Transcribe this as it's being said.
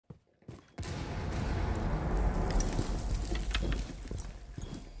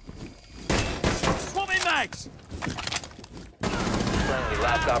mags! Friendly,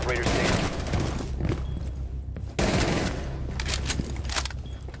 last operator standing.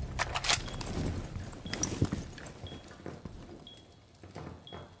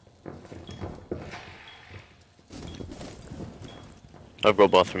 I've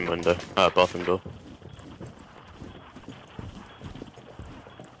got bathroom window. Bathroom door.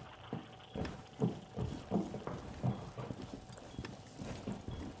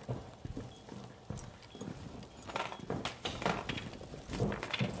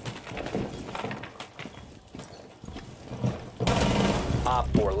 Op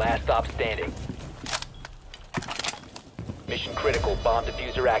 4, last stop standing. Mission critical, bomb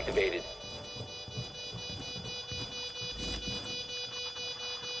diffuser activated.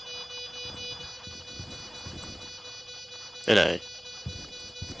 In A.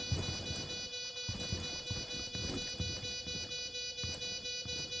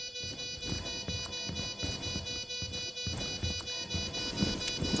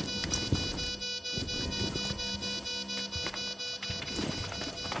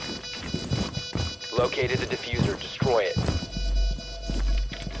 Located the diffuser, destroy it.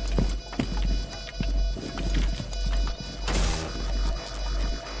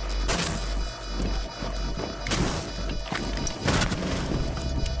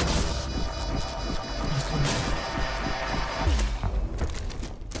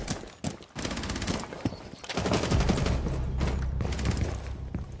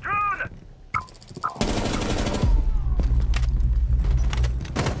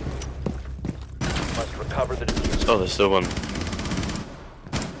 Must recover the diffuser. Oh, there's still one.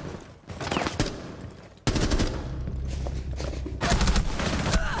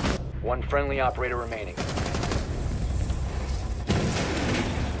 One friendly operator remaining.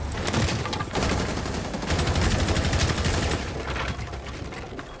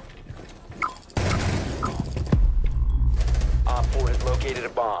 Op 4 has located a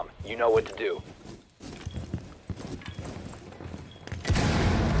bomb. You know what to do.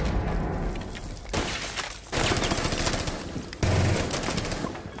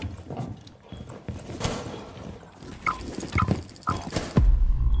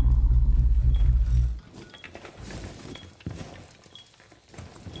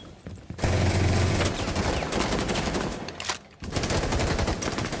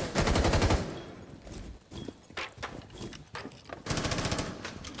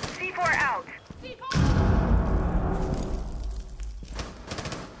 C4 out.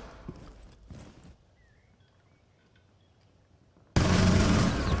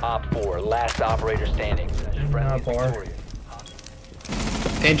 Op 4, last operator standing. Friendly is Op 4. victorious.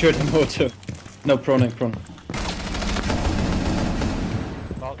 Injured in motor. No, prone.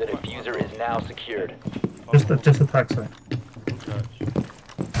 The diffuser is now secured. Just attack side.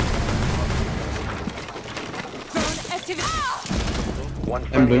 One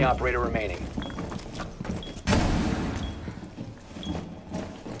friendly blue. operator remaining.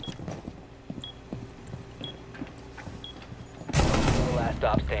 Last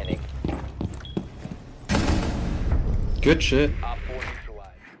stop standing. Good shit. Op 4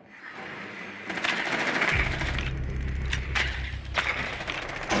 neutralized.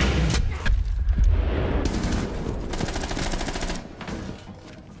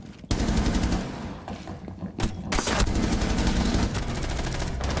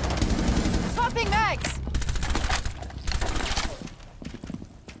 Swapping mags.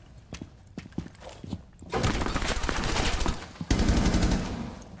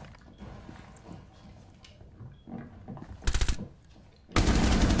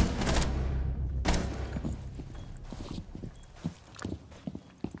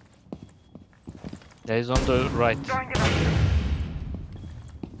 Yeah, he's on the right.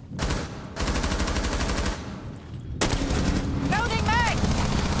 Loading mag.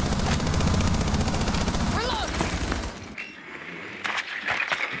 Reload.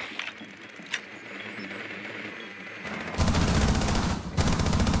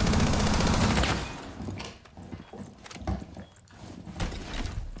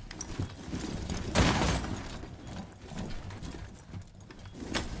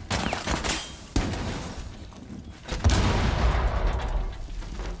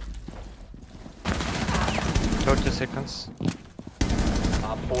 Seconds.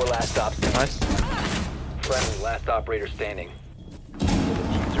 Op 4 last stop standing. Nice. Friendly last operator standing. The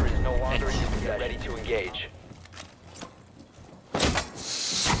diffuser is no longer in use. Ready to engage.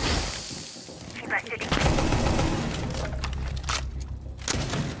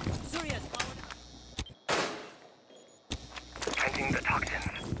 Planting the toxins.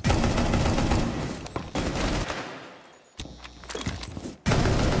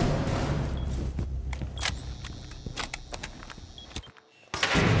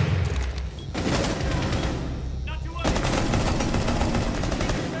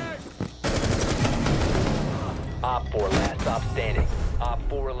 last stop standing. Op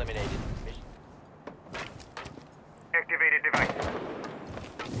 4 eliminated. Activated device.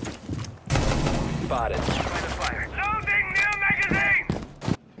 Spotted. Line of fire. Loading new magazine!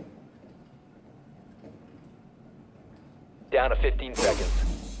 Down to 15 seconds.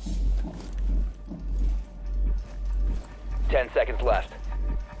 10 seconds left.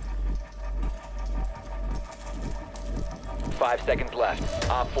 5 seconds left.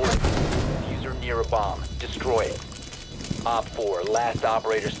 Op 4. User near a bomb. Destroy it. Op 4. Last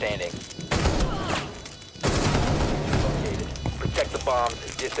operator standing. Located. Protect the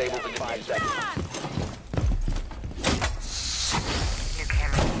bombs. Disable the 5 seconds. New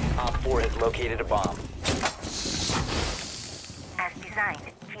camera. Op 4 has located a bomb. As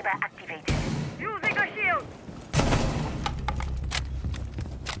designed, Kiba activated. Using a shield!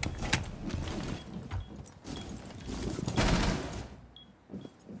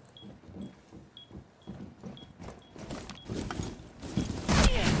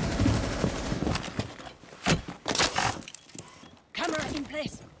 Camera in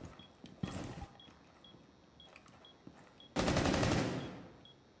place.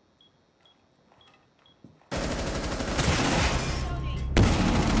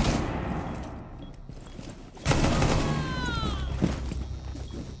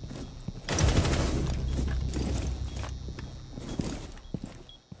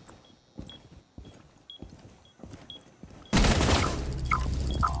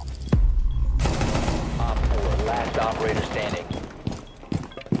 Op 4. Last operator standing.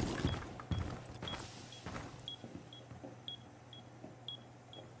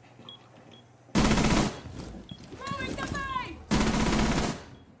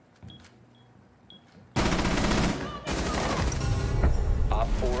 Op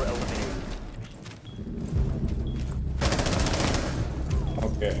 4 eliminated.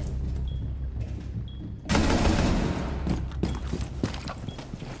 Okay.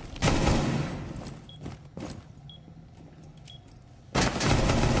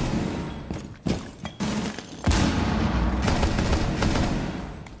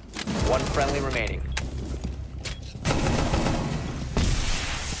 One friendly remaining.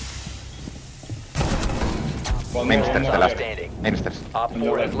 One Main more, stairs, one the more. last. Standing. Main stairs. Op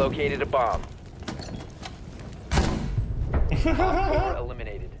 4 has located a bomb. Op 4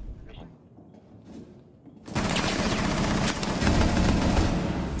 eliminated.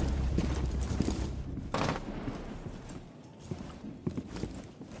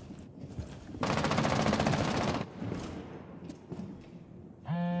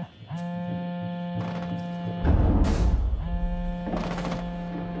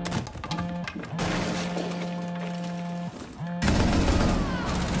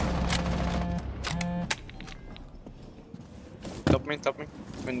 Top me.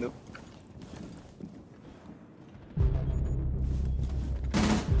 Window.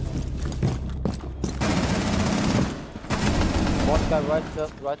 One guy right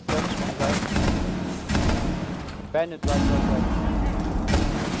stairs, right. Bandit right.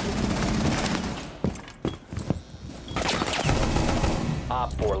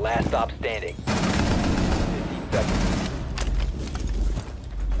 Op 4, last stop standing. 15 seconds.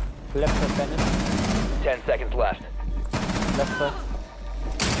 Left side bandit, 10 seconds left. left side.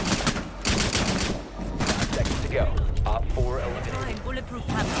 5 seconds to go. Op 4 eliminated. Bulletproof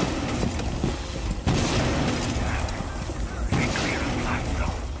camera.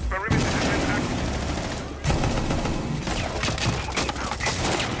 Perimeter defense active.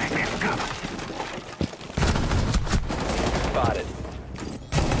 Spotted.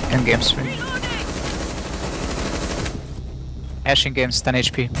 In games. Ashing games, 10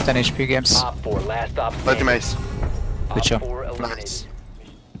 HP. 10 HP games. Op 4, last stop Let standing. him ace. Op Good job. 4 eliminated. Nice.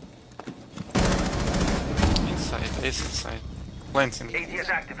 Inside, ace inside. Planes in. ATS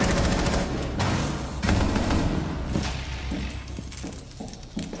activated.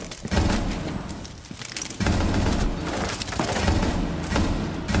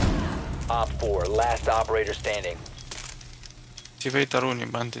 Op 4, last operator standing. Activate Aruni,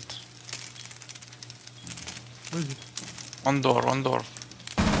 bandit. On door.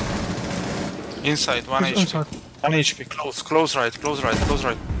 Inside, 1 HP. 1 HP, close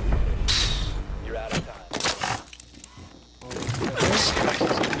right. You're out of time.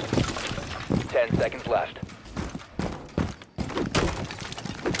 10 seconds left.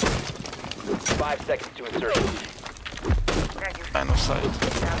 5 seconds to insertion. Line of sight.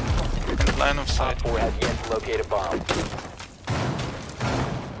 Line of Op sight. 4 has yet to locate a bomb.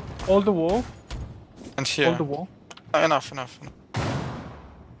 Hold the wall, And here. hold the wall. Enough.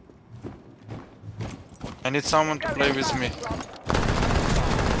 I need someone to play with me.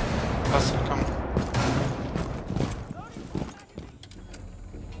 Passer, come.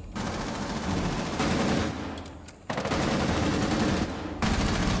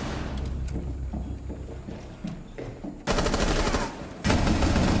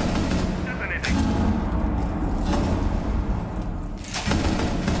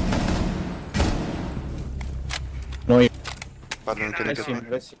 No, Pardon, can you get me?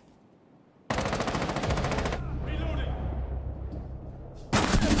 let's see.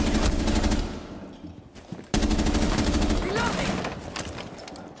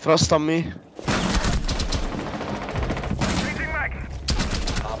 Frost on me.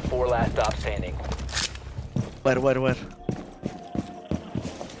 Op 4 last stop standing. Where?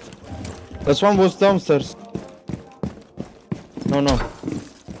 This one was downstairs. No.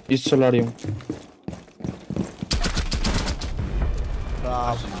 It's solarium.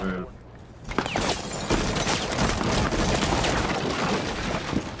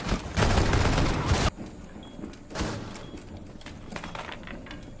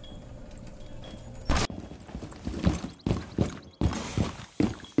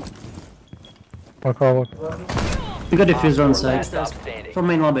 We got diffuser on site. Last stop standing. From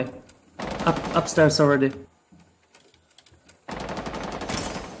main lobby. Upstairs already.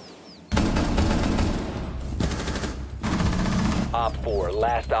 Op 4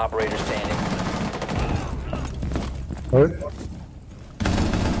 last operator standing.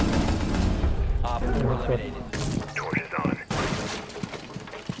 Op 4 eliminated.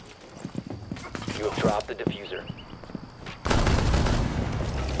 You have dropped the diffuser.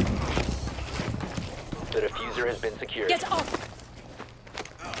 The diffuser has been secured. Get off!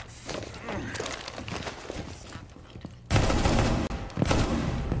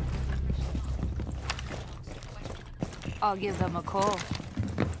 I'll give them a call.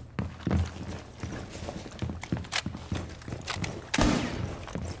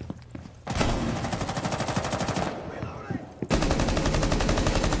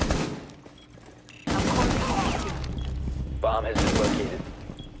 Bomb has been located.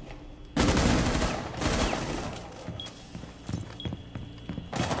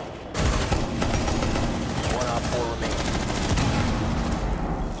 One Op 4 remaining.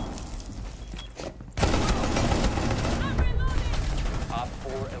 Op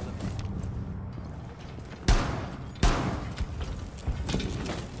 4 eliminated.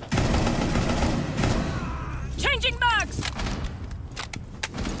 Changing bags!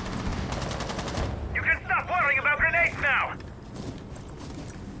 You can stop worrying about grenades now!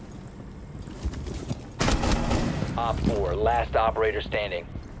 Op 4 last operator standing.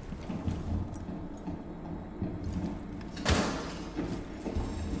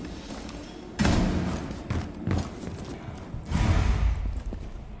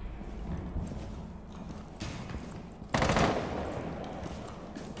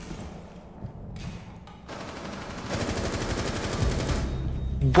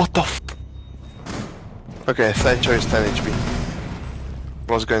 What the f? Okay, Thatcher is 10 HP.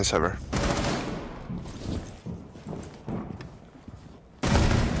 Was going server.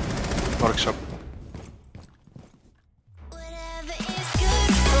 Workshop.